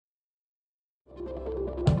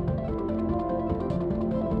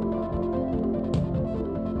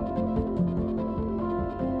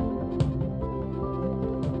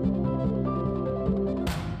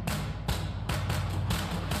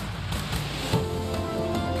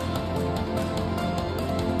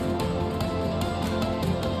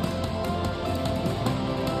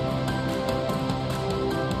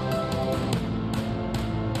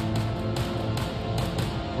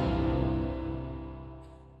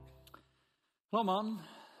Hello, Mom.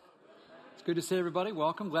 It's good to see everybody.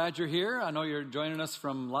 Welcome. Glad you're here. I know you're joining us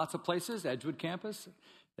from lots of places, Edgewood campus,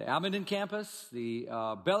 the Abingdon campus, the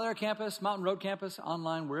Bel Air campus, Mountain Road campus,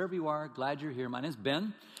 online, wherever you are. Glad you're here. My name's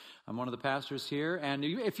Ben. I'm one of the pastors here. And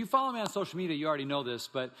if you follow me on social media, you already know this,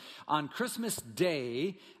 but on Christmas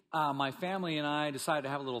Day, my family and I decided to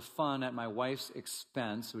have a little fun at my wife's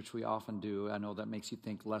expense, which we often do. I know that makes you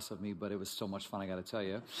think less of me, but it was so much fun, I got to tell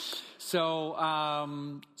you.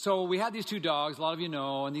 So we had these two dogs, a lot of you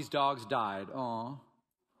know, and these dogs died. Aw.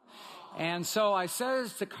 And so I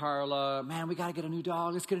says to Carla, man, we got to get a new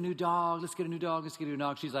dog. Let's get a new dog. Let's get a new dog. Let's get a new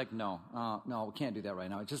dog. She's like, no, we can't do that right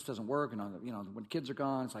now. It just doesn't work. And, when kids are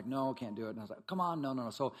gone, it's like, no, can't do it. And I was like, come on, no.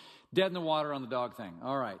 So dead in the water on the dog thing.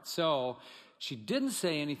 All right. So she didn't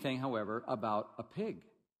say anything, however, about a pig.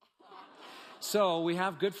 So we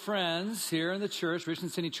have good friends here in the church, Rich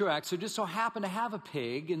and Cindy Truax, who just so happen to have a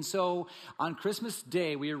pig. And so on Christmas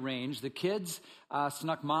Day, we arranged, the kids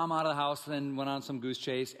snuck Mom out of the house and then went on some goose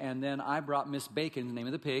chase. And then I brought Miss Bacon, the name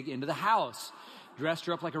of the pig, into the house. Dressed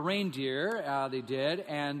her up like a reindeer, they did.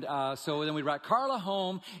 And so then we brought Carla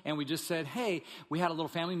home, and we just said, hey, we had a little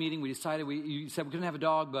family meeting. We decided, you said we couldn't have a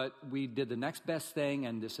dog, but we did the next best thing,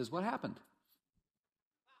 and this is what happened.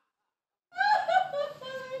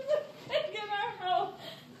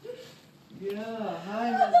 Yeah,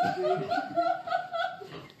 hi, Mrs. B.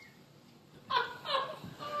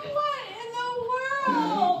 What in the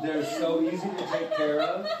world? They're so easy to take care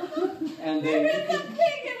of, and then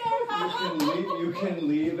you can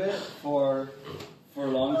leave it for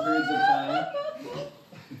long periods of time.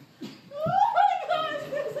 Oh my gosh,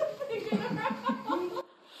 there's a pig in our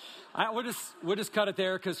house. We'll just cut it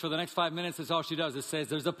there, because for the next 5 minutes, that's all she does. It says,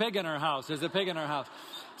 there's a pig in our house. There's a pig in our house.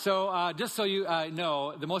 So just so you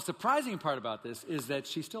know, the most surprising part about this is that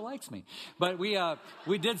she still likes me. But we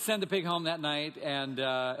did send the pig home that night. And,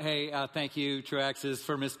 thank you, Truaxes,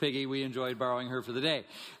 for Miss Piggy. We enjoyed borrowing her for the day.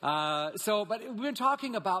 But we've been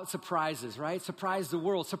talking about surprises, right? Surprise the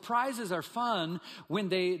world. Surprises are fun when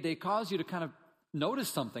they cause you to kind of notice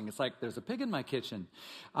something. It's like, there's a pig in my kitchen.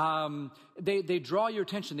 They draw your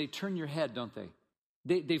attention. They turn your head, don't they?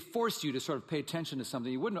 They force you to sort of pay attention to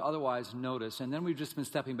something you wouldn't otherwise notice. And then we've just been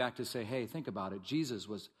stepping back to say, hey, think about it. Jesus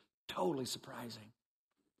was totally surprising.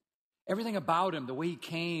 Everything about him, the way he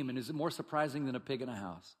came, and is more surprising than a pig in a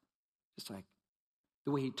house. Just like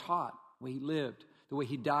the way he taught, the way he lived, the way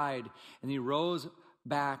he died, and he rose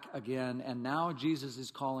back again. And now Jesus is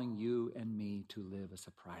calling you and me to live a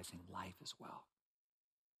surprising life as well.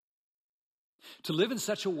 To live in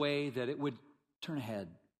such a way that it would turn ahead,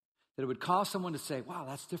 that it would cause someone to say, wow,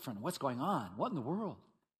 that's different. What's going on? What in the world?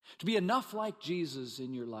 To be enough like Jesus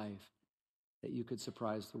in your life that you could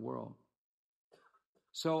surprise the world.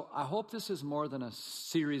 So I hope this is more than a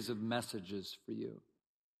series of messages for you.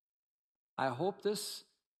 I hope this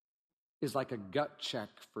is like a gut check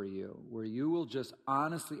for you, where you will just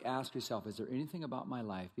honestly ask yourself, is there anything about my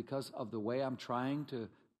life, because of the way I'm trying to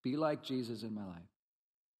be like Jesus in my life,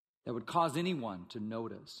 that would cause anyone to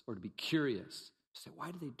notice or to be curious? Say,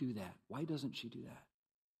 why do they do that? Why doesn't she do that?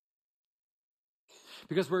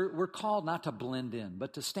 Because we're called not to blend in,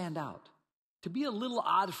 but to stand out, to be a little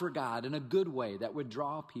odd for God in a good way that would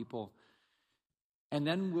draw people. And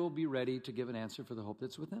then we'll be ready to give an answer for the hope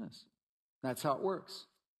that's within us. That's how it works.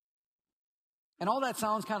 And all that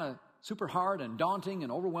sounds kind of super hard and daunting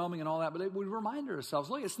and overwhelming and all that, but we remind ourselves,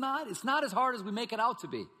 look, it's not as hard as we make it out to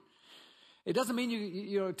be. It doesn't mean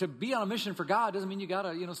you to be on a mission for God doesn't mean you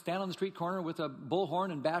got to, stand on the street corner with a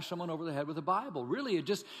bullhorn and bash someone over the head with a Bible. Really,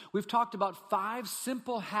 we've talked about 5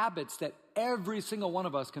 simple habits that every single one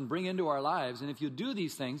of us can bring into our lives. And if you do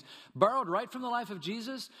these things, borrowed right from the life of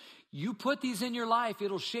Jesus, you put these in your life,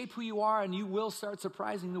 it'll shape who you are, and you will start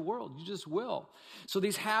surprising the world. You just will. So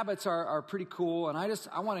these habits are pretty cool. And I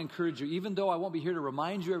want to encourage you, even though I won't be here to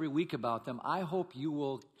remind you every week about them, I hope you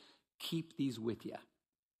will keep these with you.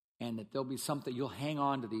 And that there'll be something, you'll hang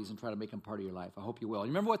on to these and try to make them part of your life. I hope you will.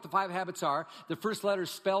 You remember what the 5 habits are? The first letter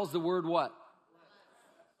spells the word what?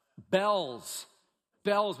 Bells.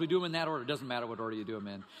 Bells, we do them in that order. It doesn't matter what order you do them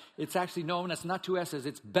in. It's actually, no, that's not 2 S's.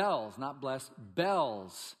 It's bells, not bless.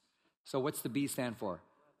 Bells. So what's the B stand for?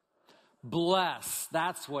 Bless.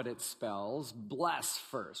 That's what it spells. Bless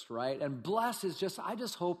first, right? And bless is I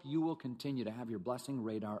just hope you will continue to have your blessing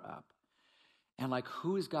radar up. And like,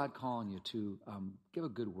 who is God calling you to give a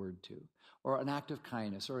good word to? Or an act of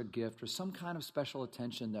kindness, or a gift, or some kind of special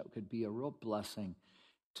attention that could be a real blessing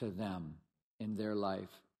to them in their life,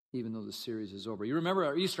 even though the series is over. You remember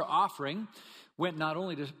our Easter offering went not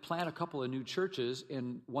only to plant a couple of new churches,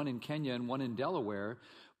 one in Kenya and one in Delaware,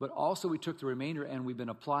 but also we took the remainder and we've been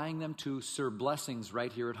applying them to serve blessings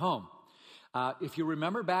right here at home. If you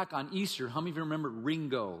remember back on Easter, how many of you remember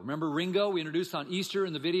Ringo? Remember Ringo? We introduced on Easter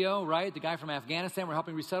in the video, right? The guy from Afghanistan we're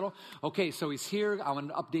helping resettle. Okay, so he's here. I want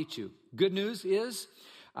to update you. Good news is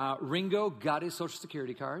Ringo got his Social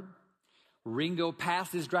Security card. Ringo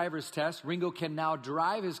passed his driver's test. Ringo can now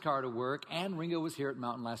drive his car to work. And Ringo was here at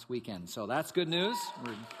Mountain last weekend. So that's good news.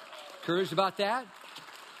 We're encouraged about that.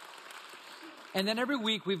 And then every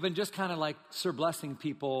week we've been just kind of like Sir blessing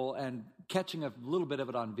people and catching a little bit of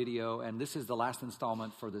it on video. And this is the last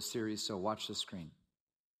installment for this series, so watch the screen.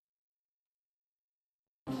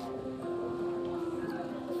 We're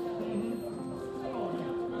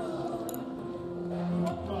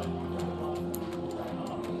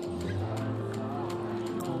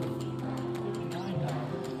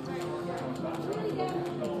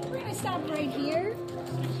going to stop right here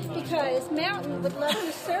because Mountain would love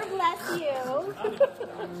to Sir bless you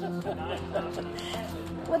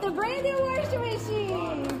with a brand new washing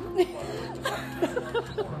machine.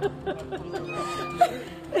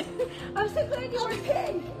 I'm so glad you were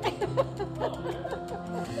pink.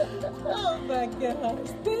 Oh my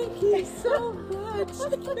gosh. Thank you so much.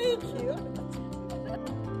 Thank you.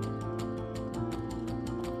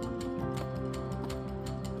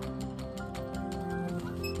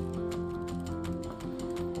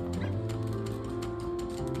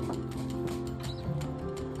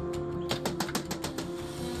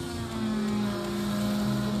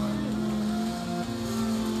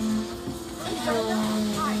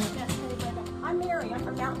 I'm Mary. I'm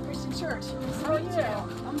from Mountain Christian Church. How are you?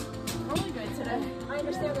 I'm really good today. I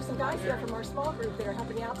understand there's some guys here from our small group that are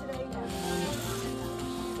helping you out today.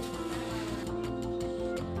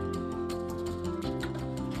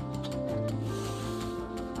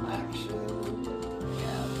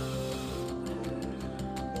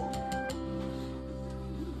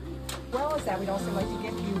 Well, as that, we'd also like to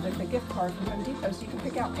give you the gift card from Home Depot so you can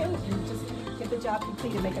pick out paint and just get the job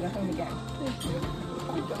complete and make it a home again. Thank you.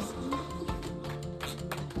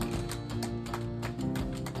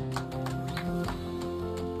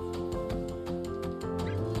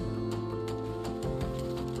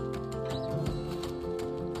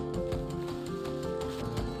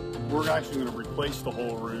 We're actually going to replace the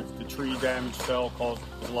whole roof. The tree damage fell, caused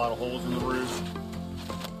a lot of holes in the roof.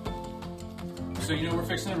 So we're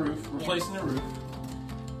fixing the roof, replacing the roof,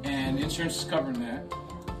 and insurance is covering that.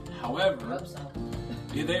 However,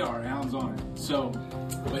 yeah, they are. Alan's on it. So,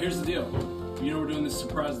 but here's the deal. We're doing this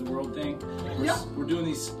surprise the world thing. We're doing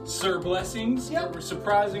these Sir blessings. We're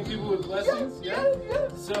surprising people with blessings.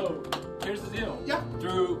 So, here's the deal.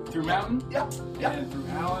 Through Mountain and through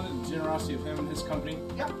Alan and the generosity of him and his company.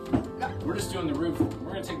 We're just doing the roof.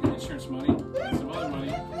 We're going to take the insurance money and some other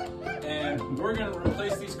money, and we're going to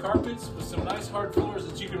replace these carpets with some nice hard floors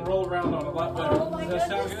that you can roll around on a lot better. Does that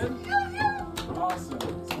sound good? Awesome.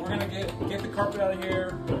 So we're going to get the carpet out of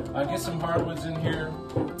here, get some hardwoods in here,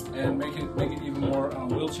 and make it even more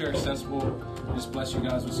wheelchair accessible. Just bless you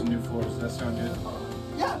guys with some new floors. Does that sound good?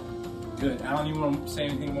 Yeah. Good. Alan, you want to say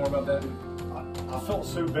anything more about that? I felt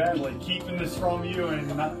so bad, like keeping this from you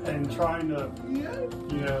and trying to,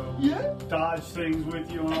 dodge things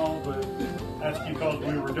with you and all, but that's because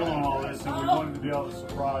we were doing all this and we wanted to be able to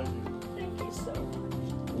surprise you. Thank you so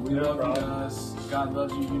much. We love you guys. God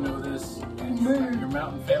loves you. You know this. And your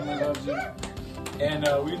mountain family loves you. And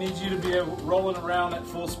we need you to be rolling around at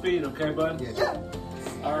full speed, okay, bud? Yeah.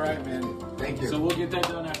 All right, man. Thank you. So we'll get that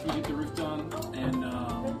done after we get the roof done. And,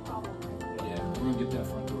 we're going to get that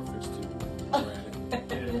front door fixed, too.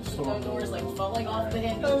 The door's like falling off the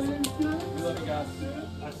hinges. We love you guys.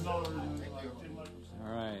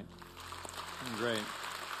 All right. Great.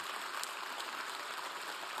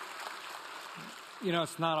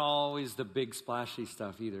 It's not always the big splashy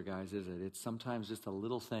stuff either, guys, is it? It's sometimes just a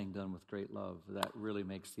little thing done with great love that really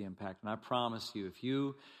makes the impact. And I promise you, if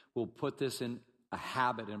you will put this in a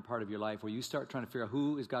habit and part of your life where you start trying to figure out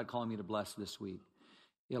who is God calling me to bless this week,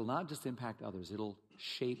 it'll not just impact others, it'll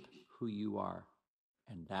shape who you are.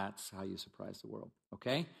 And that's how you surprise the world,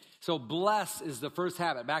 okay? So bless is the first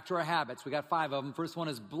habit. Back to our habits. We got 5 of them. First one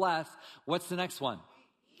is bless. What's the next one?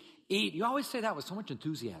 Eat. You always say that with so much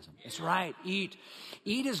enthusiasm. It's right. Eat.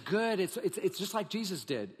 Eat is good. It's just like Jesus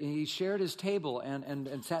did. He shared his table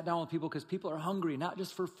and sat down with people because people are hungry, not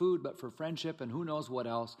just for food, but for friendship and who knows what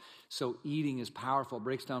else. So eating is powerful. It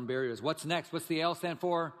breaks down barriers. What's next? What's the L stand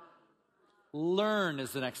for? Learn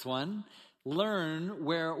is the next one. Learn,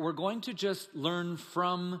 where we're going to just learn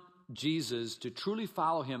from Jesus to truly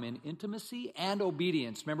follow him in intimacy and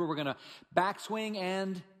obedience. Remember, we're going to backswing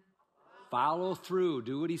and follow through.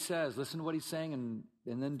 Do what he says. Listen to what he's saying and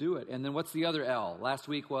then do it. And then what's the other L? Last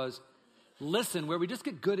week was listen, where we just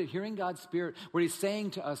get good at hearing God's Spirit, where He's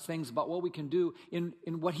saying to us things about what we can do in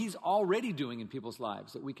what He's already doing in people's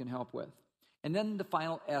lives that we can help with. And then the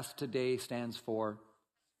final S today stands for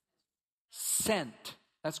sent.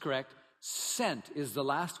 That's correct. Sent is the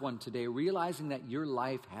last one today, realizing that your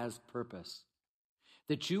life has purpose,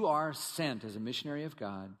 that you are sent as a missionary of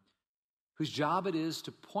God, whose job it is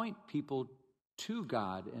to point people to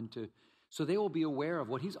God and so they will be aware of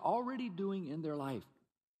what He's already doing in their life.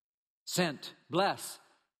 Sent, bless,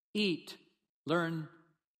 eat, learn,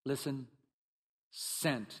 listen,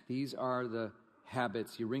 sent. These are the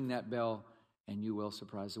habits. You ring that bell and you will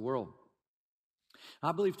surprise the world.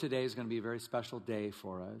 I believe today is going to be a very special day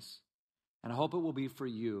for us. And I hope it will be for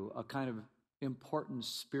you a kind of important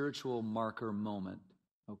spiritual marker moment,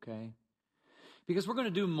 okay? Because we're going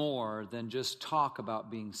to do more than just talk about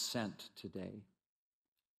being sent today.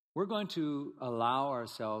 We're going to allow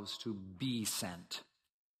ourselves to be sent.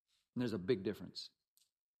 And there's a big difference.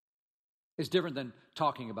 It's different than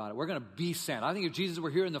talking about it. We're going to be sent. I think if Jesus were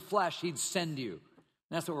here in the flesh, He'd send you. And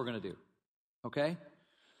that's what we're going to do, okay?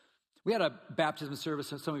 We had a baptism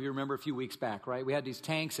service, some of you remember, a few weeks back, right? We had these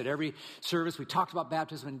tanks at every service. We talked about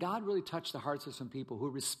baptism, and God really touched the hearts of some people who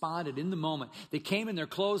responded in the moment. They came in their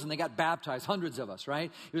clothes, and they got baptized, hundreds of us,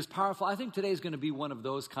 right? It was powerful. I think today is going to be one of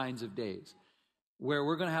those kinds of days where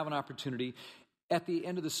we're going to have an opportunity at the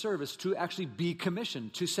end of the service to actually be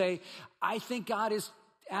commissioned, to say, I think God is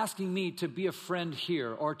asking me to be a friend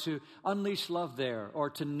here, or to unleash love there, or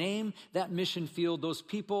to name that mission field, those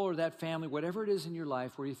people or that family, whatever it is in your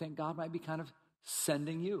life where you think God might be kind of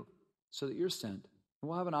sending you so that you're sent. And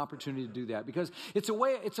we'll have an opportunity to do that because it's a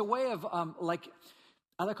way of like,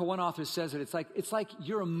 I like how one author says it, it's like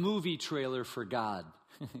you're a movie trailer for God.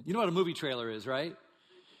 You know what a movie trailer is, right?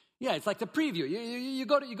 Yeah, it's like the preview. You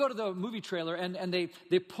go to the movie trailer and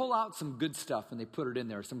they pull out some good stuff and they put it in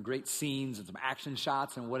there, some great scenes and some action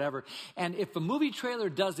shots and whatever. And if a movie trailer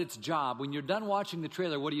does its job, when you're done watching the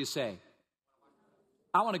trailer, what do you say?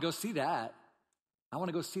 I want to go see that. I want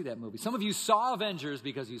to go see that movie. Some of you saw Avengers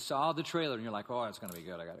because you saw the trailer and you're like, oh, it's going to be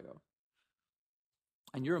good. I got to go.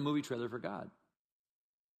 And you're a movie trailer for God.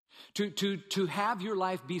 To have your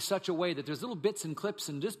life be such a way that there's little bits and clips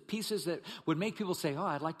and just pieces that would make people say, oh,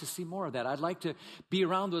 I'd like to see more of that. I'd like to be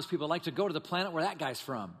around those people. I'd like to go to the planet where that guy's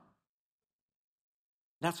from.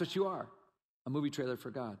 That's what you are, a movie trailer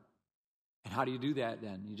for God. And how do you do that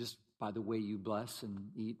then? You just, by the way you bless and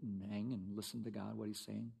eat and hang and listen to God, what He's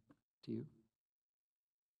saying to you.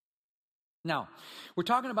 Now, we're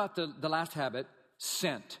talking about the last habit,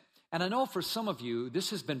 sent. And I know for some of you,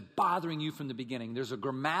 this has been bothering you from the beginning. There's a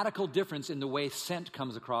grammatical difference in the way sent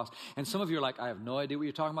comes across. And some of you are like, I have no idea what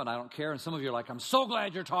you're talking about. I don't care. And some of you are like, I'm so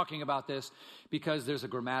glad you're talking about this because there's a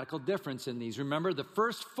grammatical difference in these. Remember, the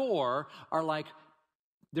first four are like,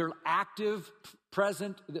 they're active,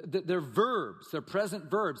 present, they're verbs. They're present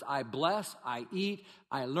verbs. I bless, I eat,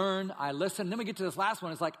 I learn, I listen. And then we get to this last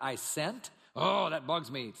one. It's like, I sent. Oh, that bugs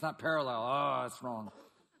me. It's not parallel. Oh, that's wrong.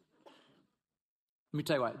 Let me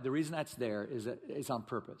tell you what, the reason that's there is that it's on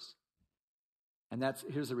purpose. And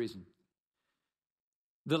here's the reason.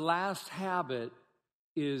 The last habit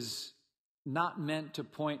is not meant to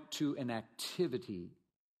point to an activity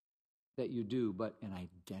that you do, but an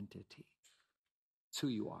identity. It's who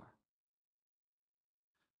you are.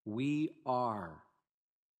 We are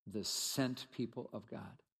the sent people of God.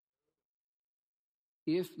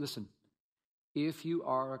 If you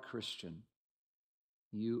are a Christian,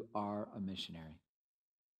 you are a missionary.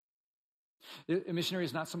 A missionary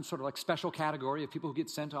is not some sort of like special category of people who get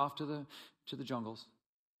sent off to the jungles.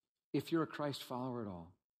 If you're a Christ follower at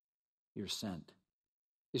all, you're sent.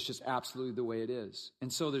 It's just absolutely the way it is.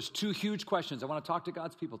 And so there's two huge questions. I want to talk to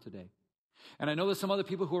God's people today. And I know there's some other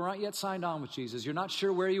people who are not yet signed on with Jesus. You're not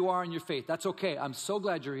sure where you are in your faith. That's okay. I'm so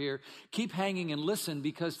glad you're here. Keep hanging and listen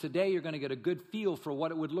because today you're going to get a good feel for what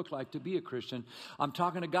it would look like to be a Christian. I'm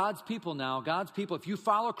talking to God's people now. God's people, if you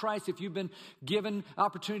follow Christ, if you've been given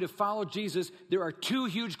opportunity to follow Jesus, there are two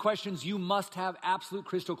huge questions you must have absolute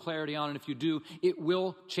crystal clarity on. And if you do, it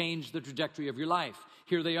will change the trajectory of your life.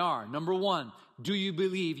 Here they are. Number one, do you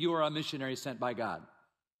believe you are a missionary sent by God?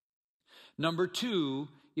 Number two,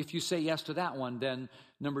 if you say yes to that one, then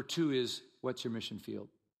number two is, what's your mission field?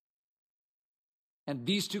 And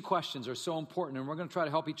these two questions are so important, and we're going to try to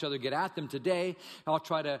help each other get at them today. I'll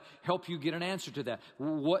try to help you get an answer to that.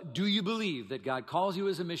 What do you believe that God calls you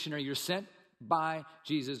as a missionary? You're sent by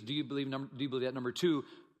Jesus. Do you believe that? Number two,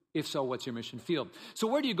 if so, what's your mission field? So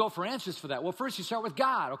where do you go for answers for that? Well, first you start with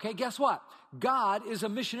God, okay? Guess what? God is a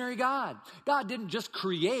missionary God. God didn't just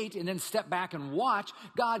create and then step back and watch.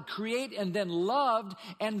 God created and then loved,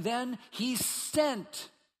 and then He sent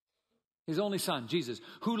his only son, Jesus,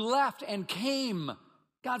 who left and came.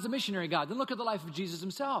 God's a missionary God. Then look at the life of Jesus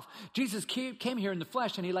himself. Jesus came here in the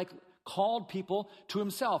flesh, and he called people to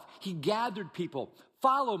himself. He gathered people.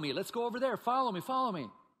 Follow me. Let's go over there. Follow me. Follow me.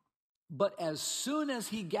 But as soon as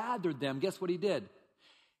he gathered them, guess what he did?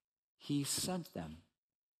 He sent them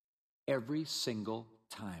every single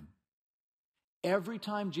time. Every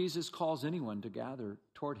time Jesus calls anyone to gather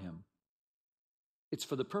toward him, it's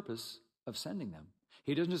for the purpose of sending them.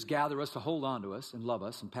 He doesn't just gather us to hold on to us and love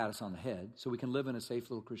us and pat us on the head so we can live in a safe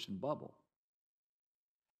little Christian bubble.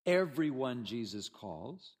 Everyone Jesus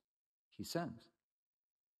calls, he sends.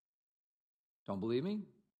 Don't believe me?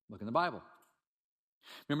 Look in the Bible.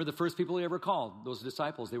 Remember the first people he ever called, those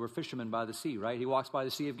disciples, they were fishermen by the sea, right? He walks by the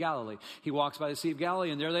Sea of Galilee. He walks by the Sea of Galilee,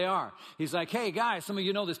 and there they are. He's like, hey, guys, some of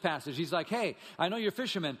you know this passage. He's like, hey, I know you're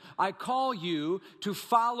fishermen. I call you to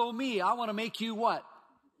follow me. I want to make you what?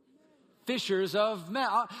 Fishers of men.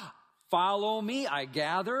 Follow me. I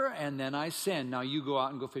gather, and then I send. Now you go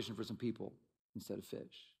out and go fishing for some people instead of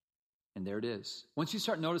fish. And there it is. Once you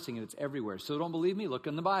start noticing it, it's everywhere. So don't believe me? Look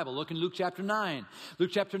in the Bible. Look in Luke chapter 9.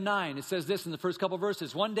 Luke chapter 9, it says this in the first couple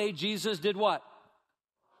verses. One day Jesus did what?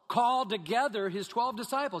 Called together his 12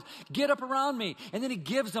 disciples. Get up around me. And then he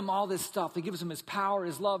gives them all this stuff. He gives them his power,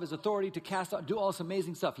 his love, his authority to cast out, do all this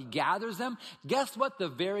amazing stuff. He gathers them. Guess what the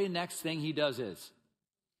very next thing he does is?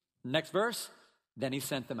 Next verse, then he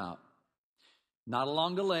sent them out. Not a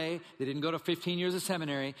long delay. They didn't go to 15 years of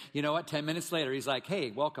seminary. You know what? 10 minutes later, he's like, hey,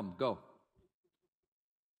 welcome, go.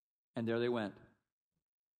 And there they went.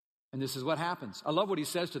 And this is what happens. I love what he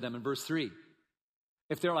says to them in verse 3.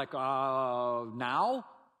 If they're like, now?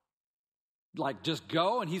 Like, just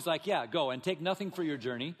go? And he's like, yeah, go. And take nothing for your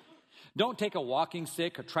journey. Don't take a walking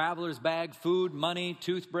stick, a traveler's bag, food, money,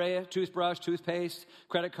 toothbrush, toothpaste,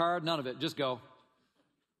 credit card, none of it. Just go.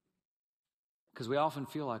 Because we often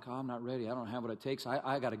feel like, I'm not ready. I don't have what it takes.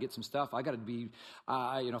 I got to get some stuff. I got to be, if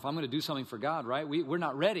I'm going to do something for God, right? We're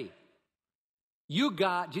not ready.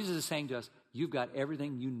 Jesus is saying to us, you've got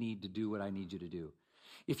everything you need to do what I need you to do.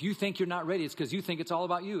 If you think you're not ready, it's because you think it's all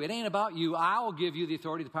about you. It ain't about you. I'll give you the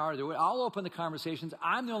authority, the power to do it. I'll open the conversations.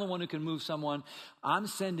 I'm the only one who can move someone. I'm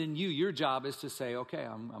sending you. Your job is to say, okay,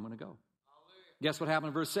 I'm going to go. Hallelujah. Guess what happened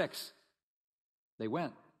in verse 6? They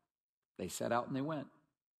went. They set out and they went.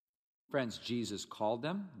 Friends, Jesus called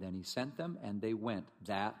them, then he sent them, and they went.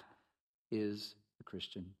 That is the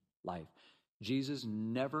Christian life. Jesus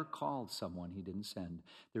never called someone he didn't send.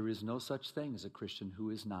 There is no such thing as a Christian who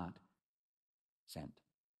is not sent.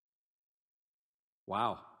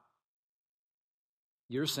 Wow.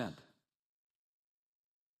 You're sent.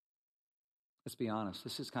 Let's be honest.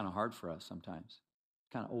 This is kind of hard for us sometimes.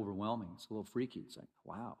 It's kind of overwhelming. It's a little freaky. It's like,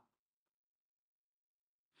 wow.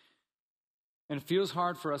 And it feels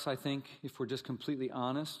hard for us, I think, if we're just completely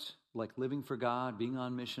honest, like living for God, being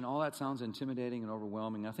on mission. All that sounds intimidating and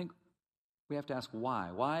overwhelming. I think we have to ask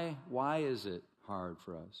why. Why is it hard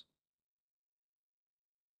for us?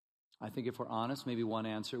 I think if we're honest, maybe one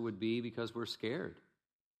answer would be because we're scared.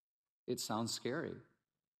 It sounds scary.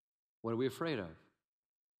 What are we afraid of?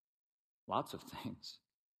 Lots of things.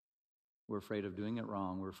 We're afraid of doing it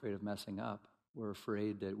wrong. We're afraid of messing up. We're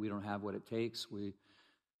afraid that we don't have what it takes. We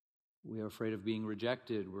are afraid of being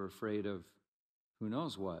rejected. We're afraid of who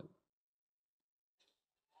knows what.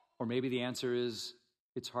 Or maybe the answer is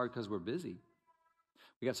it's hard because we're busy.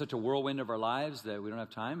 We got such a whirlwind of our lives that we don't have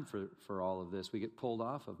time for all of this. We get pulled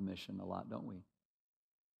off of mission a lot, don't we?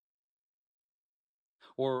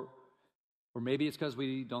 Or maybe it's because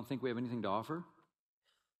we don't think we have anything to offer.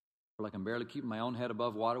 We're like, I'm barely keeping my own head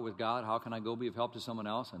above water with God. How can I go be of help to someone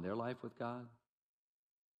else in their life with God?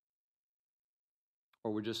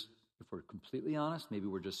 Or if we're completely honest, maybe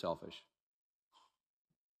we're just selfish.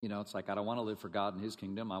 It's like, I don't want to live for God and his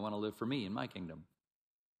kingdom. I want to live for me and my kingdom,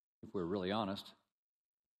 if we're really honest.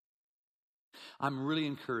 I'm really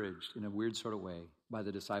encouraged in a weird sort of way by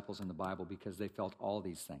the disciples in the Bible because they felt all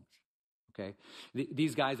these things, okay?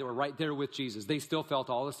 These guys that were right there with Jesus, they still felt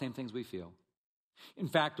all the same things we feel. In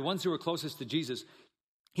fact, the ones who were closest to Jesus,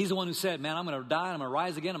 he's the one who said, man, I'm going to die and I'm going to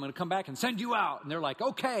rise again. I'm going to come back and send you out. And they're like,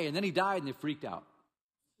 okay. And then he died and they freaked out.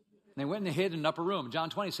 And they went and they hid in an upper room. John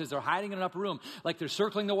 20 says they're hiding in an upper room, like they're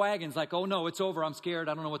circling the wagons, like, oh no, it's over, I'm scared,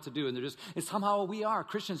 I don't know what to do. And it's somehow we are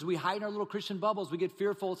Christians. We hide in our little Christian bubbles. We get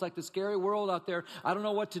fearful. It's like the scary world out there. I don't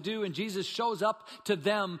know what to do. And Jesus shows up to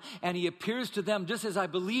them and he appears to them just as I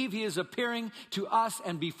believe he is appearing to us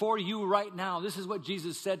and before you right now. This is what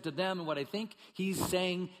Jesus said to them and what I think he's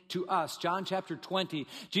saying to us. John chapter 20,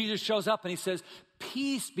 Jesus shows up and he says,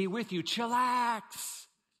 peace be with you. Chillax.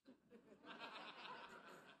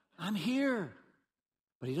 I'm here.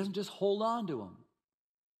 But he doesn't just hold on to them.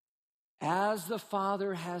 As the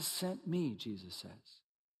Father has sent me, Jesus says,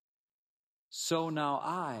 so now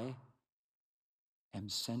I am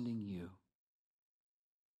sending you.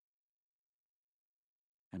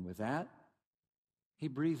 And with that, he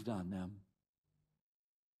breathed on them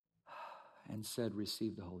and said,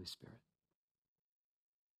 receive the Holy Spirit.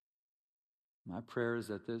 My prayer is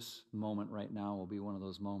that this moment right now will be one of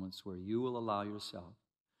those moments where you will allow yourself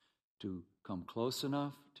to come close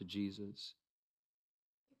enough to Jesus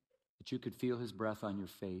that you could feel his breath on your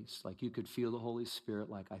face, like you could feel the Holy Spirit,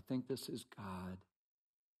 like, I think this is God.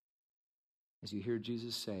 As you hear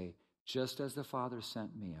Jesus say, just as the Father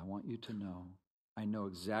sent me, I want you to know, I know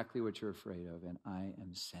exactly what you're afraid of, and I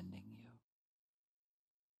am sending you.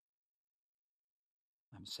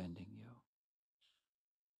 I'm sending you.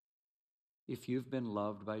 If you've been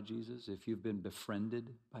loved by Jesus, if you've been befriended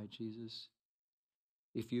by Jesus,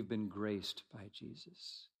 if you've been graced by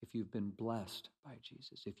Jesus, if you've been blessed by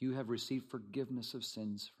Jesus, if you have received forgiveness of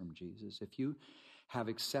sins from Jesus, if you have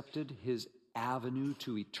accepted his avenue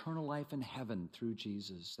to eternal life in heaven through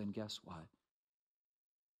Jesus, then guess what?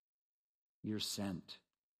 You're sent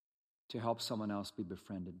to help someone else be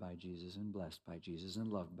befriended by Jesus and blessed by Jesus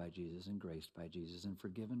and loved by Jesus and graced by Jesus and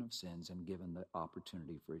forgiven of sins and given the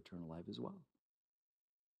opportunity for eternal life as well.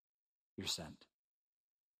 You're sent.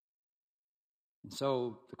 And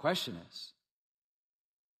so the question is,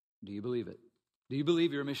 do you believe it? Do you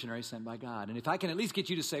believe you're a missionary sent by God? And if I can at least get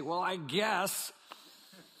you to say, well, I guess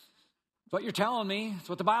it's what you're telling me. It's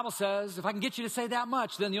what the Bible says. If I can get you to say that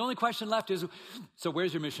much, then the only question left is, so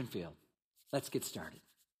where's your mission field? Let's get started.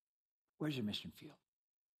 Where's your mission field?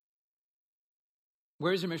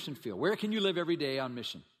 Where's your mission field? Where can you live every day on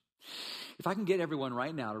mission? If I can get everyone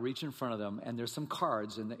right now to reach in front of them, and there's some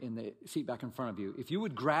cards in the seat back in front of you, if you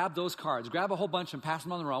would grab those cards, grab a whole bunch and pass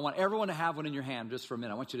them on the row. I want everyone to have one in your hand just for a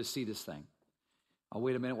minute. I want you to see this thing. I'll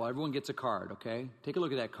wait a minute while everyone gets a card, okay? Take a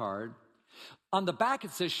look at that card. On the back,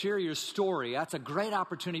 it says share your story. That's a great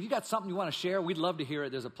opportunity. If you got something you want to share, we'd love to hear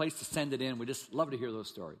it. There's a place to send it in. We just love to hear those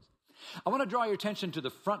stories. I want to draw your attention to the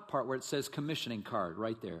front part where it says commissioning card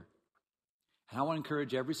right there. And I want to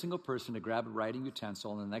encourage every single person to grab a writing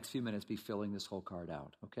utensil and in the next few minutes be filling this whole card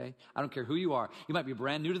out, okay? I don't care who you are. You might be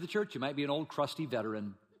brand new to the church. You might be an old crusty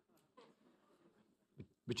veteran.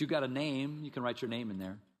 But you got a name. You can write your name in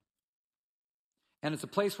there. And it's a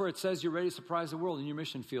place where it says you're ready to surprise the world in your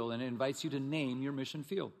mission field, and it invites you to name your mission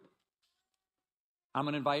field. I'm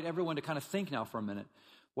going to invite everyone to kind of think now for a minute.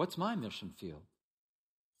 What's my mission field?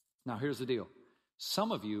 Now, here's the deal.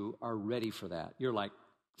 Some of you are ready for that. You're like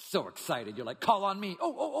so excited. You're like, call on me.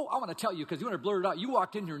 Oh, I want to tell you because you want to blurt it out. You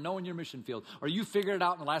walked in here knowing your mission field, or you figured it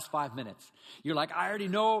out in the last 5 minutes. You're like, I already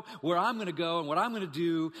know where I'm going to go and what I'm going to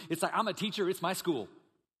do. It's like, I'm a teacher. It's my school.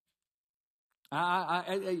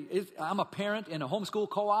 I'm a parent in a homeschool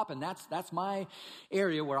co-op, and that's my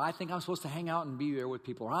area where I think I'm supposed to hang out and be there with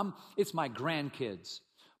people. It's my grandkids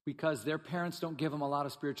because their parents don't give them a lot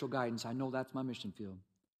of spiritual guidance. I know that's my mission field.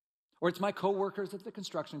 Or it's my coworkers at the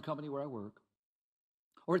construction company where I work.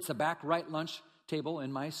 Or it's the back right lunch table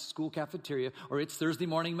in my school cafeteria. Or it's Thursday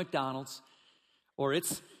morning McDonald's. Or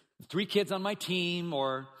it's 3 kids on my team.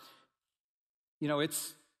 Or,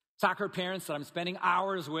 it's soccer parents that I'm spending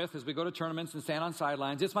hours with as we go to tournaments and stand on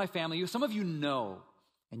sidelines. It's my family. Some of you know,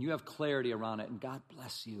 and you have clarity around it, and God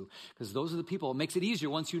bless you, because those are the people. It makes it easier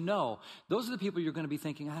once you know. Those are the people you're going to be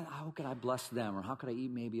thinking, how could I bless them, or how could I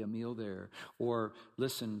eat maybe a meal there, or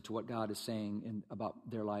listen to what God is saying about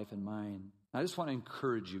their life and mine. I just want to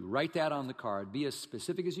encourage you. Write that on the card. Be as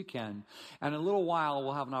specific as you can, and in a little while,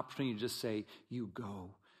 we'll have an opportunity to just say, you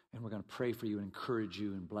go, and we're going to pray for you and encourage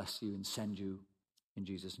you and bless you and send you in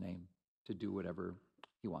Jesus' name to do whatever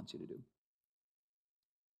he wants you to do.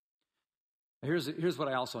 Here's what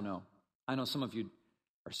I also know. I know some of you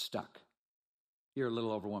are stuck. You're a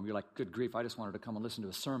little overwhelmed. You're like, good grief, I just wanted to come and listen to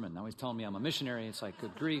a sermon. Now he's telling me I'm a missionary. It's like,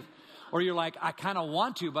 good grief. Or you're like, I kind of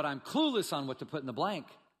want to, but I'm clueless on what to put in the blank.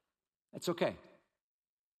 It's okay.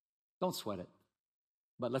 Don't sweat it.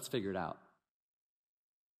 But let's figure it out.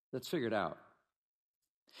 Let's figure it out.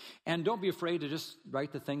 And don't be afraid to just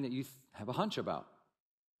write the thing that you have a hunch about.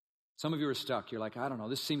 Some of you are stuck. You're like, I don't know,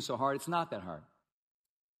 this seems so hard. It's not that hard.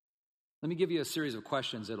 Let me give you a series of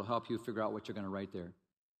questions that will help you figure out what you're going to write there.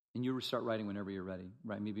 And you start writing whenever you're ready.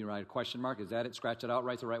 Right? Maybe write a question mark. Is that it? Scratch it out.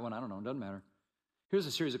 Write the right one. I don't know. It doesn't matter. Here's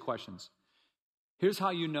a series of questions. Here's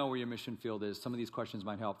how you know where your mission field is. Some of these questions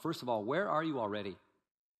might help. First of all, where are you already?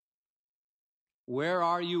 Where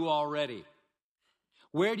are you already?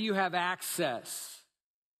 Where do you have access?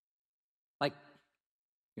 Like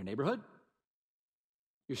your neighborhood,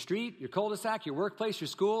 your street, your cul-de-sac, your workplace, your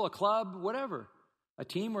school, a club, whatever. A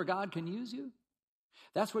team where God can use you.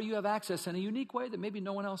 That's where you have access in a unique way that maybe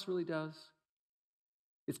no one else really does.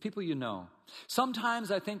 It's people you know.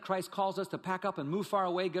 Sometimes I think Christ calls us to pack up and move far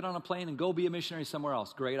away, get on a plane, and go be a missionary somewhere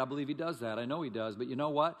else. Great, I believe he does that. I know he does. But you know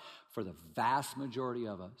what? For the vast majority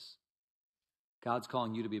of us, God's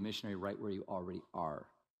calling you to be a missionary right where you already are.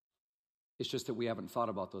 It's just that we haven't thought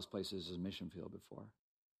about those places as a mission field before.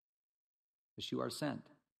 But you are sent,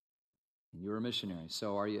 and you're a missionary.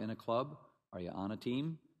 So are you in a club? Are you on a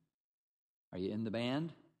team? Are you in the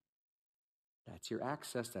band? That's your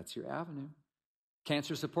access. That's your avenue.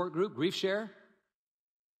 Cancer support group, grief share.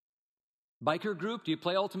 Biker group, do you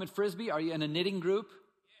play ultimate frisbee? Are you in a knitting group?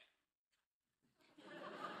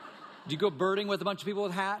 Do you go birding with a bunch of people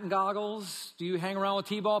with hat and goggles? Do you hang around with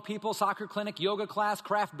t-ball people, soccer clinic, yoga class,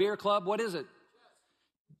 craft beer club? What is it?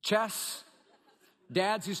 Chess?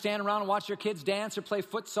 Dads who stand around and watch their kids dance or play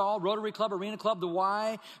futsal, Rotary Club, Arena Club, the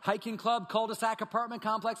Y, hiking club, cul-de-sac apartment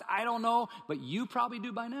complex? I don't know, but you probably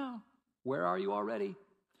do by now. Where are you already?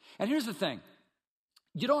 And here's the thing.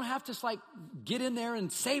 You don't have to get in there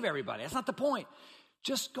and save everybody. That's not the point.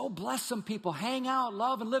 Just go bless some people, hang out,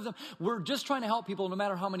 love, and live them. We're just trying to help people no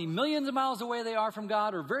matter how many millions of miles away they are from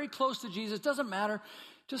God or very close to Jesus. Doesn't matter.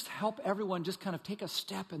 Just help everyone just kind of take a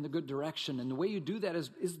step in the good direction. And the way you do that is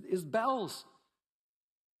bells.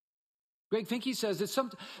 Greg Finke says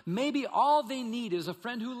maybe all they need is a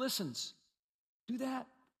friend who listens. Do that.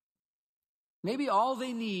 Maybe all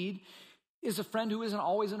they need is a friend who isn't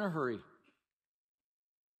always in a hurry.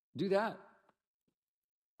 Do that.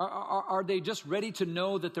 Are they just ready to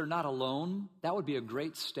know that they're not alone? That would be a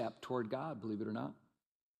great step toward God, believe it or not.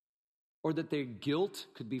 Or that their guilt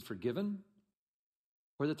could be forgiven.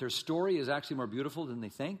 Or that their story is actually more beautiful than they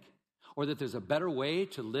think. Or that there's a better way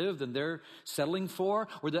to live than they're settling for.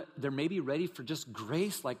 Or that they're maybe ready for just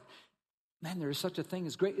grace. Man, there is such a thing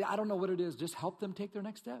as grace. I don't know what it is. Just help them take their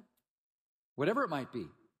next step. Whatever it might be.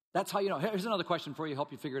 That's how you know. Here's another question for you,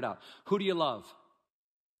 help you figure it out. Who do you love?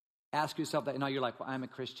 Ask yourself that. Now you're like, well, I'm a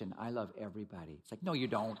Christian. I love everybody. It's like, no, you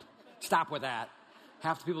don't. Stop with that.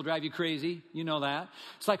 Half the people drive you crazy. You know that.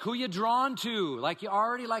 It's like, who you drawn to? You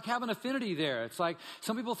already have an affinity there. It's like,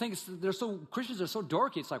 some people think Christians are so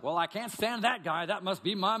dorky. It's like, well, I can't stand that guy. That must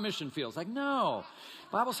be my mission field. It's like, no.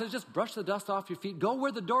 The Bible says just brush the dust off your feet. Go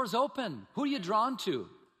where the door's open. Who are you drawn to?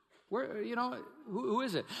 Where, who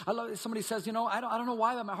is it? Somebody says, I don't know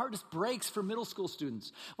why, but my heart just breaks for middle school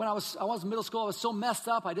students. When I was in middle school, I was so messed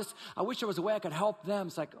up. I wish there was a way I could help them.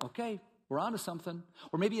 It's like, okay, we're onto something.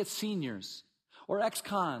 Or maybe it's seniors, or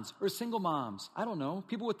ex-cons, or single moms. I don't know.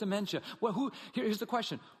 People with dementia. Well, here's the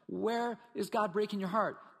question. Where is God breaking your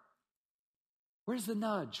heart? Where's the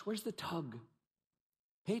nudge? Where's the tug?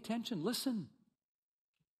 Pay attention. Listen.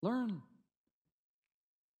 Learn.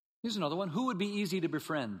 Here's another one. Who would be easy to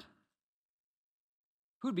befriend?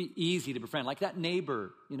 Who would be easy to befriend? Like that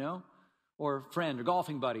neighbor, or friend, or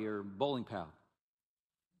golfing buddy, or bowling pal.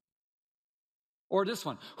 Or this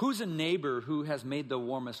one. Who's a neighbor who has made the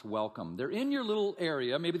warmest welcome? They're in your little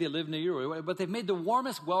area. Maybe they live near you, but they've made the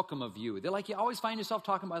warmest welcome of you. They're like, you always find yourself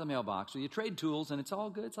talking by the mailbox, or you trade tools, and it's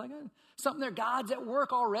all good. It's like something there. God's at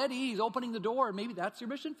work already. He's opening the door. Maybe that's your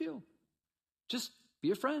mission field. Just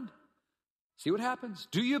be a friend. See what happens.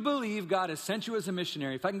 Do you believe God has sent you as a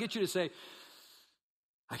missionary? If I can get you to say,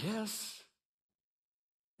 I guess,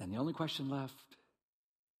 then the only question left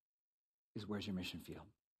is, where's your mission field?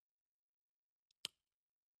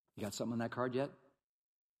 You got something on that card yet?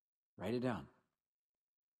 Write it down.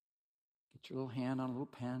 Get your little hand on a little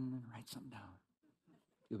pen and write something down.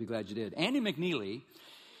 You'll be glad you did. Andy McNeely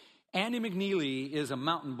is a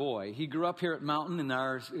mountain boy. He grew up here at Mountain in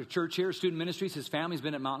our church here, student ministries. His family's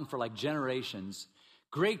been at Mountain for generations.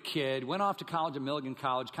 Great kid, went off to college at Milligan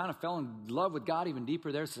College, kind of fell in love with God even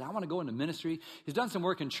deeper there, says, I want to go into ministry. He's done some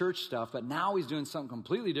work in church stuff, but now he's doing something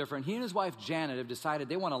completely different. He and his wife, Janet, have decided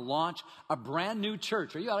they want to launch a brand new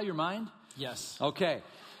church. Are you out of your mind? Yes. Okay.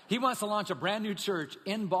 He wants to launch a brand new church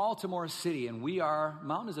in Baltimore City, and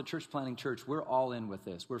Mountain is a church planting church. We're all in with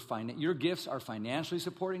this. Your gifts are financially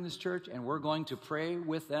supporting this church, and we're going to pray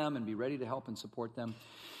with them and be ready to help and support them.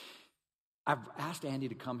 I've asked Andy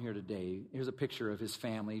to come here today. Here's a picture of his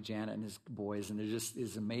family, Janet and his boys, and they're just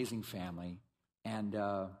his amazing family. And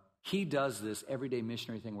he does this everyday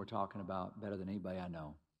missionary thing we're talking about better than anybody I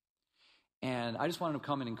know. And I just wanted to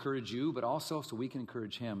come and encourage you, but also so we can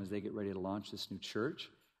encourage him as they get ready to launch this new church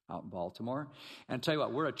out in Baltimore. And I'll tell you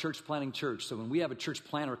what, we're a church planting church, so when we have a church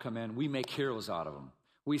planter come in, we make heroes out of them.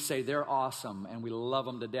 We say they're awesome, and we love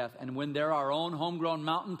them to death. And when they're our own homegrown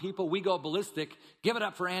mountain people, we go ballistic. Give it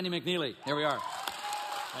up for Andy McNeely. Here we are.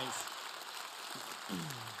 Thanks.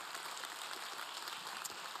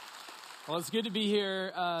 Well, it's good to be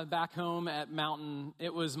here back home at Mountain.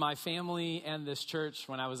 It was my family and this church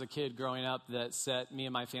when I was a kid growing up that set me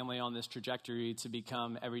and my family on this trajectory to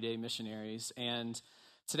become everyday missionaries. And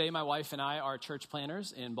today my wife and I are church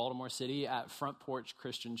planners in Baltimore City at Front Porch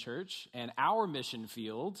Christian Church. And our mission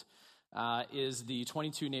field is the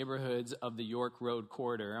 22 neighborhoods of the York Road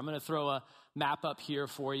corridor. I'm going to throw a map up here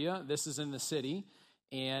for you. This is in the city.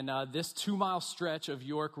 And this 2-mile stretch of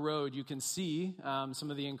York Road, you can see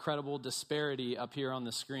some of the incredible disparity up here on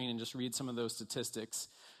the screen and just read some of those statistics.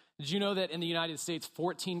 Did you know that in the United States,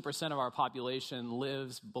 14% of our population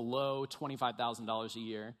lives below $25,000 a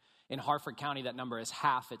year? In Harford County, that number is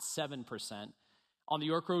half, it's 7%. On the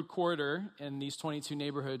York Road corridor in these 22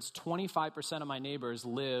 neighborhoods, 25% of my neighbors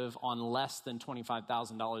live on less than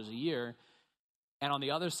 $25,000 a year. And on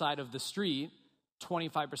the other side of the street,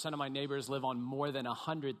 25% of my neighbors live on more than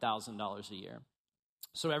 $100,000 a year.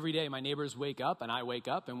 So every day my neighbors wake up and I wake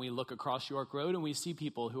up and we look across York Road and we see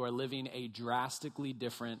people who are living a drastically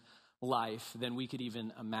different life than we could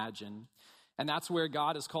even imagine. And that's where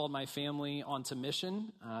God has called my family onto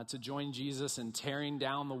mission to join Jesus in tearing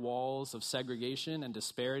down the walls of segregation and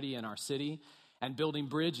disparity in our city and building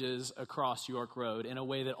bridges across York Road in a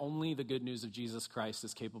way that only the good news of Jesus Christ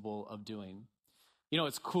is capable of doing. You know,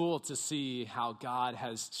 it's cool to see how God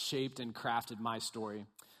has shaped and crafted my story.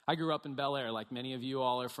 I grew up in Bel Air, like many of you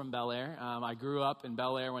all are from Bel Air. I grew up in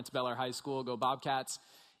Bel Air, went to Bel Air High School, go Bobcats.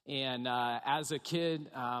 And as a kid,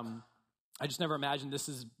 I just never imagined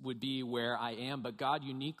would be where I am. But God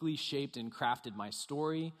uniquely shaped and crafted my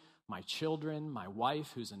story, my children, my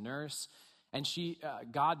wife, who's a nurse. And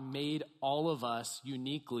God made all of us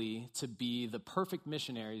uniquely to be the perfect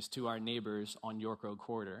missionaries to our neighbors on York Road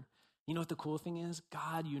corridor. You know what the cool thing is?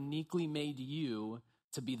 God uniquely made you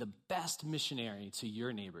to be the best missionary to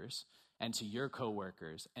your neighbors and to your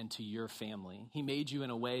coworkers and to your family. He made you in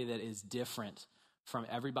a way that is different from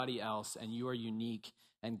everybody else, and you are unique,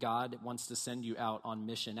 and God wants to send you out on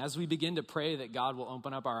mission. As we begin to pray that God will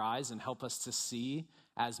open up our eyes and help us to see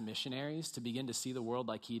as missionaries, to begin to see the world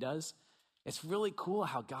like he does, it's really cool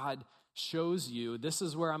how God shows you, this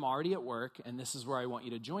is where I'm already at work, and this is where I want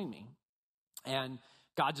you to join me. And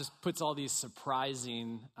God just puts all these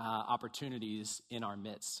surprising opportunities in our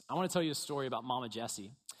midst. I want to tell you a story about Mama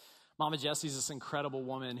Jessie. Mama Jessie is this incredible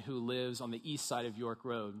woman who lives on the east side of York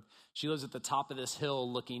Road. She lives at the top of this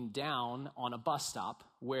hill looking down on a bus stop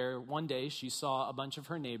where one day she saw a bunch of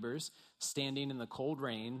her neighbors standing in the cold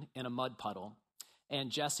rain in a mud puddle. And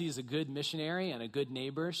Jessie is a good missionary and a good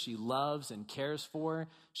neighbor. She loves and cares for.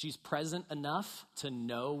 She's present enough to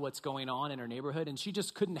know what's going on in her neighborhood, and she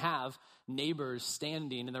just couldn't have neighbors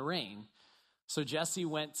standing in the rain. So Jessie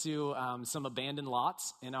went to some abandoned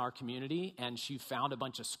lots in our community, and she found a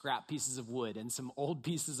bunch of scrap pieces of wood and some old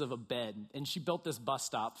pieces of a bed, and she built this bus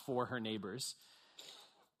stop for her neighbors.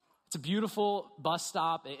 It's a beautiful bus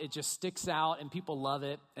stop. It just sticks out, and people love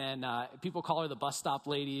it. And people call her the bus stop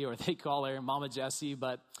lady, or they call her Mama Jessie.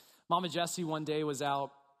 But Mama Jessie one day was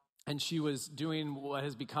out, and she was doing what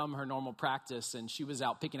has become her normal practice, and she was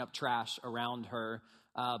out picking up trash around her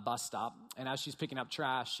bus stop. And as she's picking up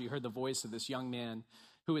trash, she heard the voice of this young man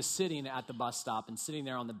who was sitting at the bus stop and sitting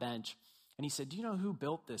there on the bench. And he said, "Do you know who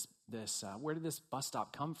built this? Where did this bus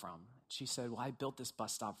stop come from?" She said, "Well, I built this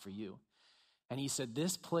bus stop for you." And he said,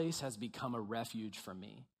 "This place has become a refuge for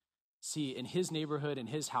me." See, in his neighborhood, in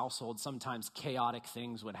his household, sometimes chaotic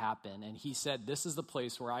things would happen. And he said, "This is the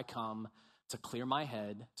place where I come to clear my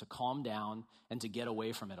head, to calm down, and to get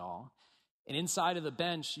away from it all." And inside of the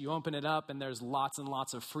bench, you open it up, and there's lots and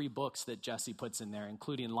lots of free books that Jessie puts in there,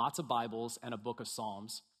 including lots of Bibles and a book of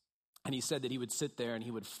Psalms. And he said that he would sit there and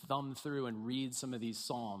he would thumb through and read some of these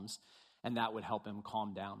Psalms, and that would help him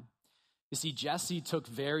calm down. You see, Jessie took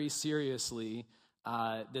very seriously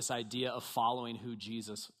this idea of following who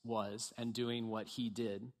Jesus was and doing what he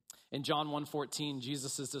did. In John 1:14,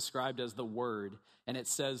 Jesus is described as the Word, and it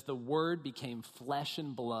says, "The Word became flesh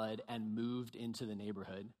and blood and moved into the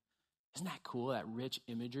neighborhood." Isn't that cool, that rich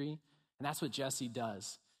imagery? And that's what Jessie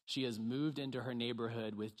does. She has moved into her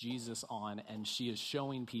neighborhood with Jesus on, and she is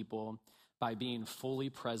showing people by being fully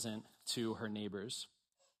present to her neighbors.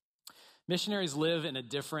 Missionaries live in a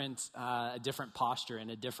different posture, in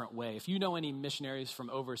a different way. If you know any missionaries from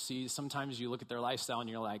overseas, sometimes you look at their lifestyle and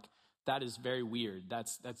you're like, that is very weird.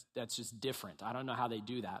 That's just different. I don't know how they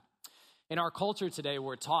do that. In our culture today,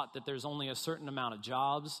 we're taught that there's only a certain amount of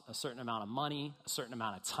jobs, a certain amount of money, a certain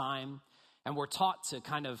amount of time, and we're taught to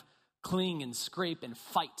kind of cling and scrape and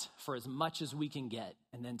fight for as much as we can get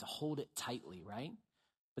and then to hold it tightly, right?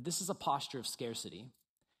 But this is a posture of scarcity.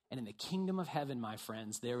 And in the kingdom of heaven, my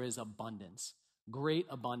friends, there is abundance. great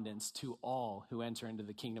abundance to all who enter into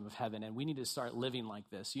the kingdom of heaven. And we need to start living like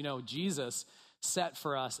this. You know, Jesus set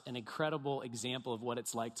for us an incredible example of what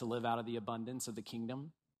it's like to live out of the abundance of the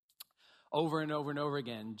kingdom. Over and over and over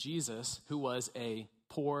again, Jesus, who was a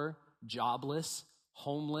poor, jobless,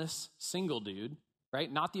 homeless, single dude,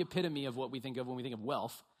 right? Not the epitome of what we think of when we think of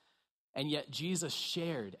wealth. And yet Jesus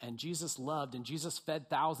shared, and Jesus loved, and Jesus fed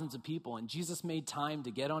thousands of people, and Jesus made time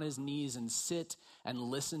to get on his knees and sit and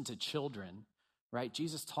listen to children, right?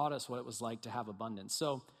 Jesus taught us what it was like to have abundance.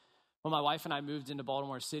 So when my wife and I moved into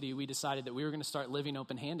Baltimore City, we decided that we were going to start living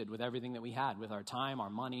open-handed with everything that we had, with our time, our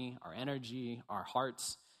money, our energy, our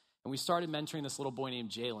hearts. And we started mentoring this little boy named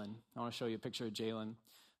Jalen. I want to show you a picture of Jalen.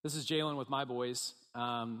 This is Jalen with my boys.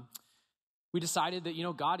 We decided that,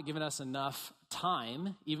 God had given us enough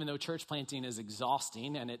time, even though church planting is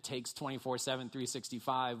exhausting and it takes 24/7,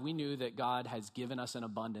 365, we knew that God has given us an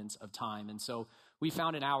abundance of time. And so we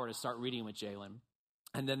found an hour to start reading with Jalen.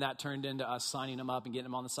 And then that turned into us signing him up and getting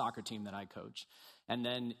him on the soccer team that I coach. And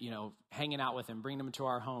then, hanging out with him, bringing him to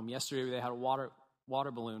our home. Yesterday, they had a water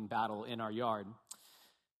balloon battle in our yard.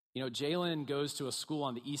 Jalen goes to a school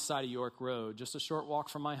on the east side of York Road, just a short walk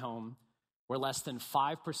from my home, where less than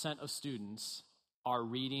 5% of students are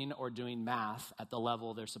reading or doing math at the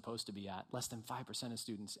level they're supposed to be at. Less than 5% of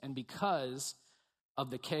students. And because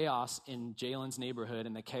of the chaos in Jalen's neighborhood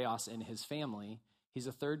and the chaos in his family, he's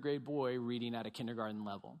a third grade boy reading at a kindergarten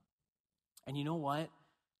level. And you know what?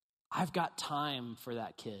 I've got time for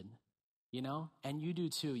that kid, and you do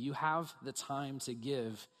too. You have the time to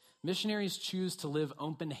give. Missionaries choose to live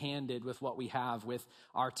open-handed with what we have, with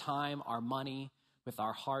our time, our money, with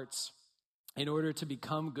our hearts, in order to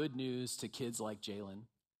become good news to kids like Jalen.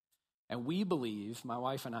 And we believe, my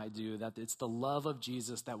wife and I do, that it's the love of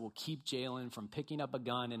Jesus that will keep Jalen from picking up a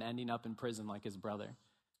gun and ending up in prison like his brother.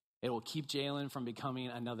 It will keep Jalen from becoming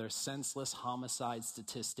another senseless homicide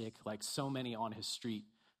statistic like so many on his street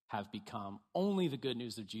have become. Only the good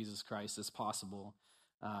news of Jesus Christ is possible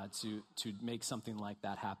to make something like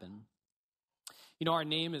that happen. Our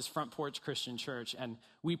name is Front Porch Christian Church, and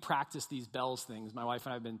we practice these bells things. My wife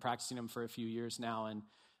and I have been practicing them for a few years now, and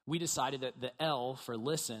we decided that the L for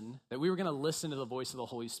listen, that we were going to listen to the voice of the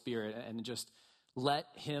Holy Spirit and just let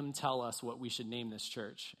him tell us what we should name this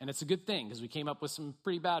church. And it's a good thing, because we came up with some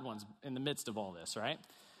pretty bad ones in the midst of all this, right?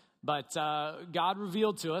 But God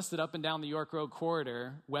revealed to us that up and down the York Road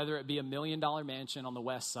corridor, whether it be $1 million mansion on the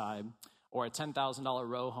west side or a $10,000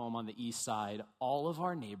 row home on the east side, all of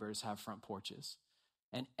our neighbors have front porches.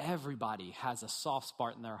 And everybody has a soft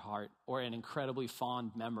spot in their heart or an incredibly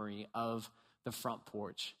fond memory of the front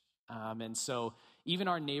porch. And so even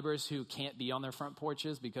our neighbors who can't be on their front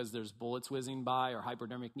porches because there's bullets whizzing by or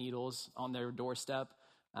hypodermic needles on their doorstep,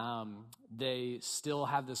 they still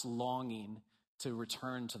have this longing to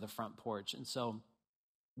return to the front porch. And so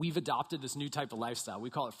we've adopted this new type of lifestyle. We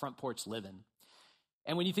call it front porch living.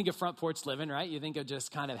 And when you think of front porch living, right, you think of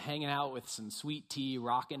just kind of hanging out with some sweet tea,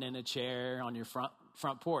 rocking in a chair on your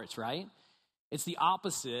front porch, right? It's the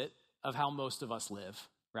opposite of how most of us live,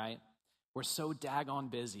 right? We're so daggone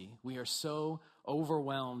busy. We are so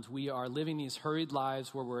overwhelmed. We are living these hurried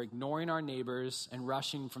lives where we're ignoring our neighbors and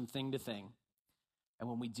rushing from thing to thing. And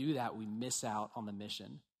when we do that, we miss out on the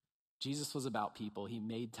mission. Jesus was about people. He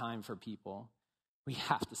made time for people. We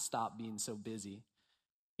have to stop being so busy.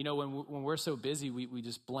 When we're so busy, we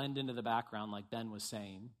just blend into the background, like Ben was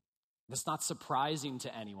saying. That's not surprising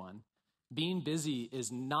to anyone. Being busy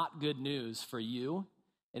is not good news for you.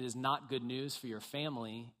 It is not good news for your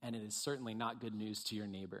family, and it is certainly not good news to your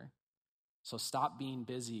neighbor. So stop being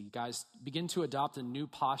busy. Guys, begin to adopt a new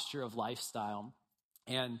posture of lifestyle.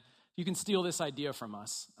 And you can steal this idea from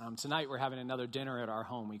us. Tonight, we're having another dinner at our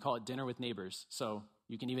home. We call it Dinner with Neighbors, so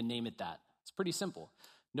you can even name it that. It's pretty simple.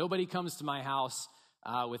 Nobody comes to my house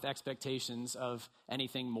with expectations of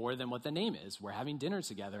anything more than what the name is. We're having dinner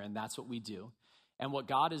together, and that's what we do. And what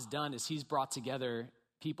God has done is he's brought together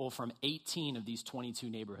people from 18 of these 22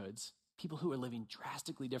 neighborhoods, people who are living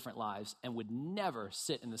drastically different lives and would never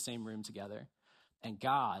sit in the same room together. And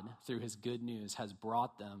God, through his good news, has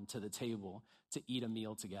brought them to the table to eat a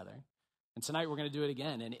meal together. And tonight we're going to do it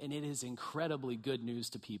again, and it is incredibly good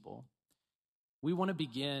news to people. We want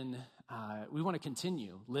to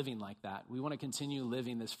continue living like that. We want to continue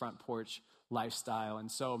living this front porch lifestyle.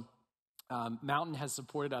 And so Mountain has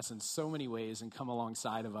supported us in so many ways and come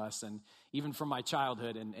alongside of us, and even from my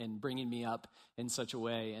childhood and bringing me up in such a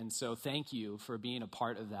way. And so thank you for being a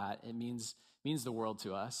part of that. It means the world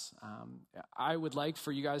to us. I would like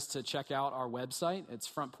for you guys to check out our website. It's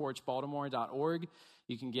frontporchbaltimore.org.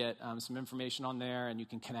 You can get some information on there, and you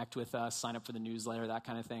can connect with us, sign up for the newsletter, that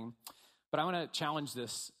kind of thing. But I want to challenge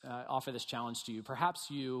this, offer this challenge to you. Perhaps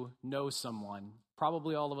you know someone,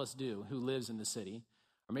 probably all of us do, who lives in the city.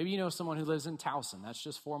 Or maybe you know someone who lives in Towson. That's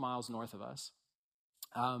just 4 miles north of us.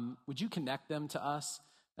 Would you connect them to us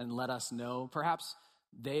and let us know? Perhaps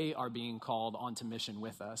they are being called onto mission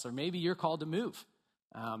with us. Or maybe you're called to move.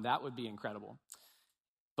 That would be incredible.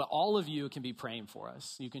 But all of you can be praying for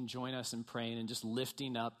us. You can join us in praying and just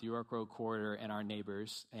lifting up the York Road corridor and our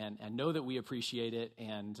neighbors, and know that we appreciate it,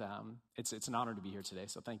 and it's an honor to be here today,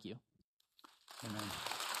 so thank you. Amen.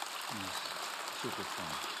 Super fun.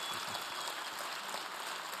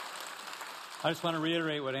 I just want to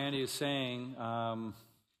reiterate what Andy is saying.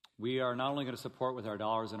 We are not only going to support with our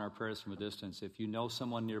dollars and our prayers from a distance. If you know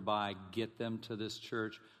someone nearby, get them to this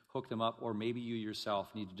church, hook them up, or maybe you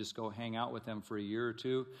yourself need to just go hang out with them for a year or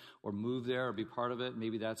two, or move there or be part of it.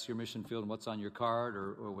 Maybe that's your mission field and what's on your card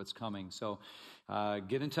or what's coming. So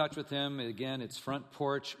get in touch with him. Again, it's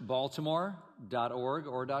frontporchbaltimore.org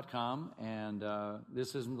or .com, and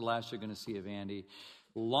this isn't the last you're going to see of Andy.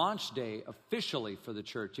 Launch day officially for the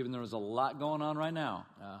church, even though there's a lot going on right now.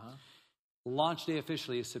 Launch day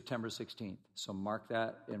officially is September 16th. So mark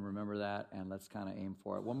that and remember that, and let's kind of aim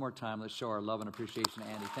for it. One more time, let's show our love and appreciation to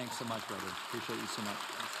Andy. Thanks so much, brother. Appreciate you so much.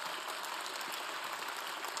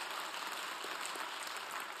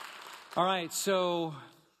 All right, so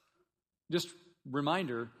just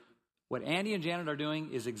reminder, what Andy and Janet are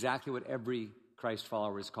doing is exactly what every Christ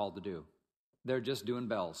follower is called to do. They're just doing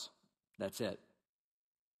bells. That's it.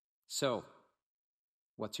 So,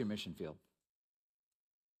 what's your mission field?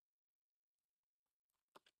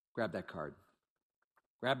 Grab that card.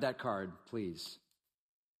 Grab that card, please.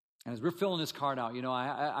 And as we're filling this card out, you know,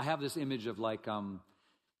 I have this image of like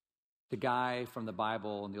the guy from the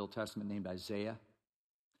Bible in the Old Testament named Isaiah.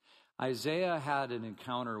 Isaiah had an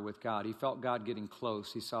encounter with God. He felt God getting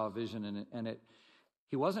close. He saw a vision, and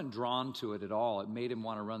he wasn't drawn to it at all. It made him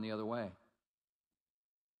want to run the other way.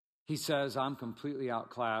 He says, I'm completely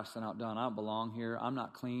outclassed and outdone. I don't belong here. I'm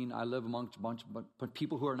not clean. I live amongst a bunch of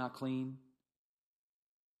people who are not clean.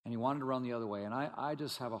 And he wanted to run the other way. And I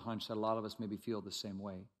just have a hunch that a lot of us maybe feel the same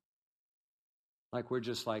way. Like we're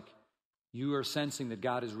just like, you are sensing that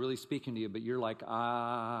God is really speaking to you, but you're like,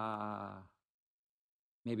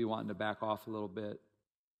 maybe wanting to back off a little bit.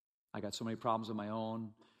 I got so many problems of my own.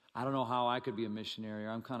 I don't know how I could be a missionary.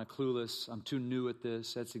 I'm kind of clueless. I'm too new at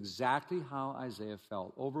this. That's exactly how Isaiah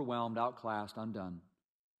felt. Overwhelmed, outclassed, undone.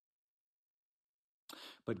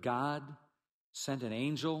 But God sent an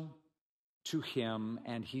angel to him,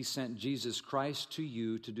 and he sent Jesus Christ to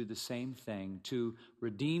you to do the same thing, to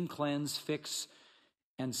redeem, cleanse, fix,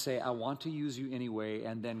 and say, I want to use you anyway.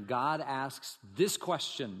 And then God asks this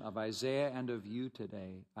question of Isaiah and of you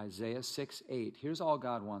today. Isaiah 6:8. Here's all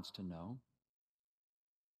God wants to know.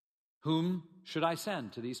 Whom should I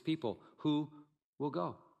send to these people? Who will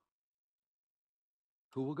go?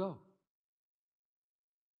 Who will go?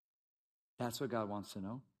 That's what God wants to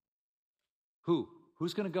know. Who?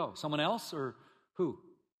 Who's going to go? Someone else or who?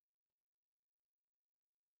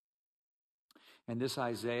 And this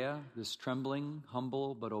Isaiah, this trembling,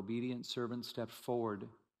 humble, but obedient servant stepped forward.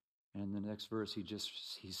 And in the next verse, he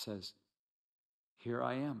says, here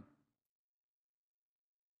I am.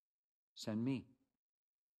 Send me.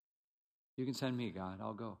 You can send me, God.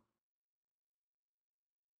 I'll go.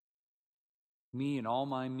 Me and all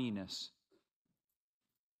my meanness.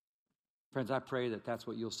 Friends, I pray that that's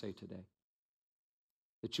what you'll say today.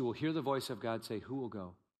 That you will hear the voice of God say, who will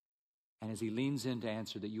go? And as he leans in to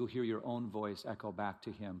answer, that you'll hear your own voice echo back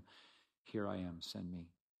to him, here I am, send me.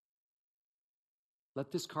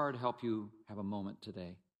 Let this card help you have a moment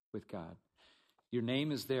today with God. Your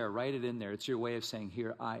name is there. Write it in there. It's your way of saying,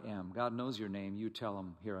 here I am. God knows your name. You tell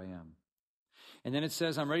him, here I am. And then it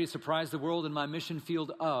says, I'm ready to surprise the world in my mission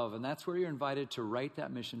field of. And that's where you're invited to write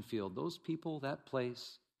that mission field. Those people, that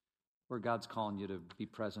place where God's calling you to be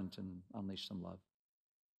present and unleash some love.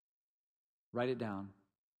 Write it down.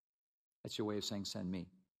 That's your way of saying, send me.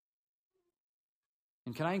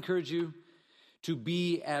 And can I encourage you to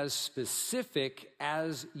be as specific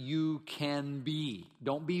as you can be?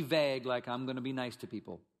 Don't be vague like I'm going to be nice to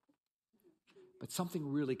people. But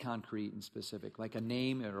something really concrete and specific, like a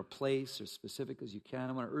name or a place, as specific as you can.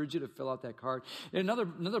 I want to urge you to fill out that card. And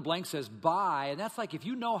another blank says by, and that's like if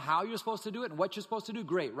you know how you're supposed to do it and what you're supposed to do,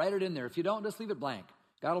 great, write it in there. If you don't, just leave it blank.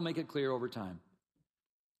 God will make it clear over time.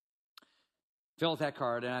 Fill out that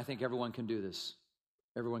card, and I think everyone can do this.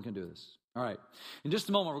 Everyone can do this. All right. In just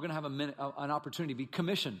a moment, we're going to have an opportunity to be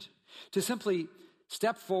commissioned to simply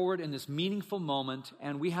step forward in this meaningful moment,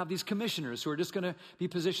 and we have these commissioners who are just going to be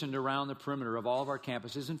positioned around the perimeter of all of our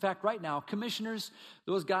campuses. In fact, right now, commissioners,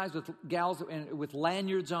 those guys with gals with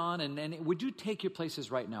lanyards on, and would you take your places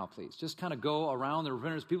right now, please? Just kind of go around the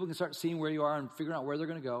perimeters. People can start seeing where you are and figuring out where they're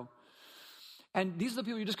going to go. And these are the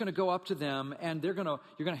people you're just going to go up to them, and you're going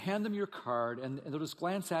to hand them your card, and they'll just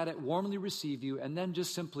glance at it, warmly receive you, and then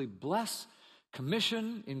just simply bless,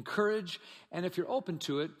 commission, encourage, and if you're open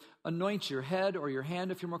to it, anoint your head or your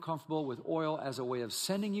hand, if you're more comfortable, with oil as a way of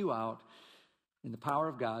sending you out in the power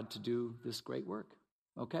of God to do this great work.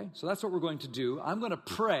 Okay? So that's what we're going to do. I'm going to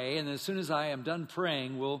pray, and as soon as I am done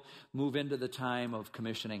praying, we'll move into the time of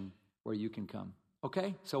commissioning where you can come.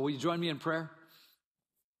 Okay? So will you join me in prayer?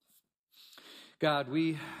 God,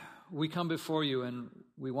 we come before you, and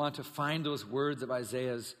we want to find those words of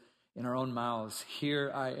Isaiah's in our own mouths.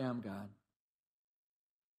 Here I am, God.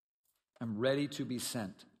 I'm ready to be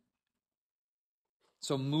sent.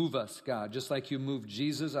 So move us, God, just like you moved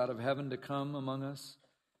Jesus out of heaven to come among us.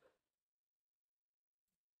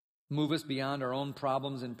 Move us beyond our own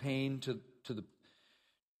problems and pain to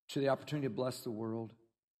the opportunity to bless the world.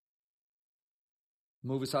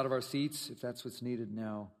 Move us out of our seats if that's what's needed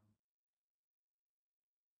now.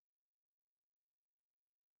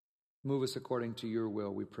 Move us according to your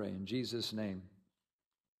will, we pray. In Jesus' name,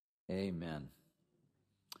 amen.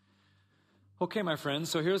 Okay, my friends,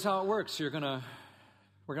 so here's how it works.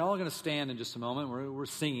 We're all going to stand in just a moment. We're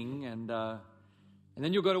singing, and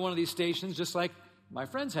then you'll go to one of these stations just like my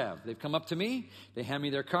friends have. They've come up to me. They hand me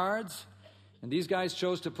their cards, and these guys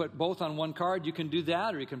chose to put both on one card. You can do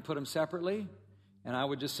that, or you can put them separately, and I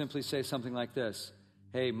would just simply say something like this.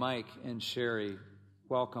 Hey, Mike and Sherry,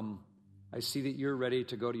 welcome. I see that you're ready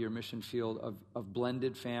to go to your mission field of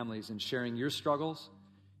blended families and sharing your struggles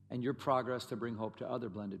and your progress to bring hope to other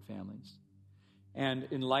blended families. And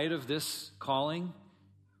in light of this calling,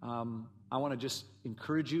 I want to just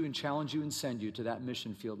encourage you and challenge you and send you to that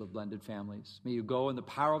mission field of blended families. May you go in the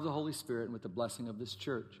power of the Holy Spirit and with the blessing of this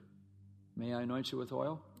church. May I anoint you with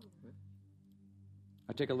oil?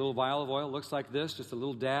 I take a little vial of oil, looks like this, just a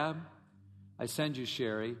little dab. I send you,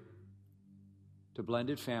 Sherry, to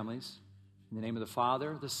blended families. In the name of the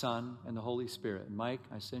Father, the Son, and the Holy Spirit. And Mike,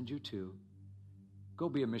 I send you too. Go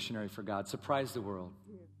be a missionary for God. Surprise the world.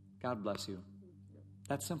 God bless you.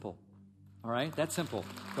 That's simple. All right? That's simple.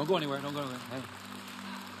 Don't go anywhere. Don't go anywhere. Hey.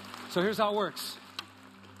 So here's how it works.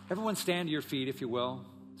 Everyone stand to your feet, if you will.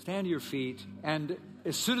 Stand to your feet. And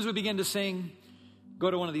as soon as we begin to sing,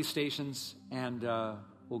 go to one of these stations, and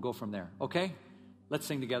we'll go from there. Okay? Let's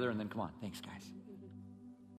sing together, and then come on. Thanks, guys.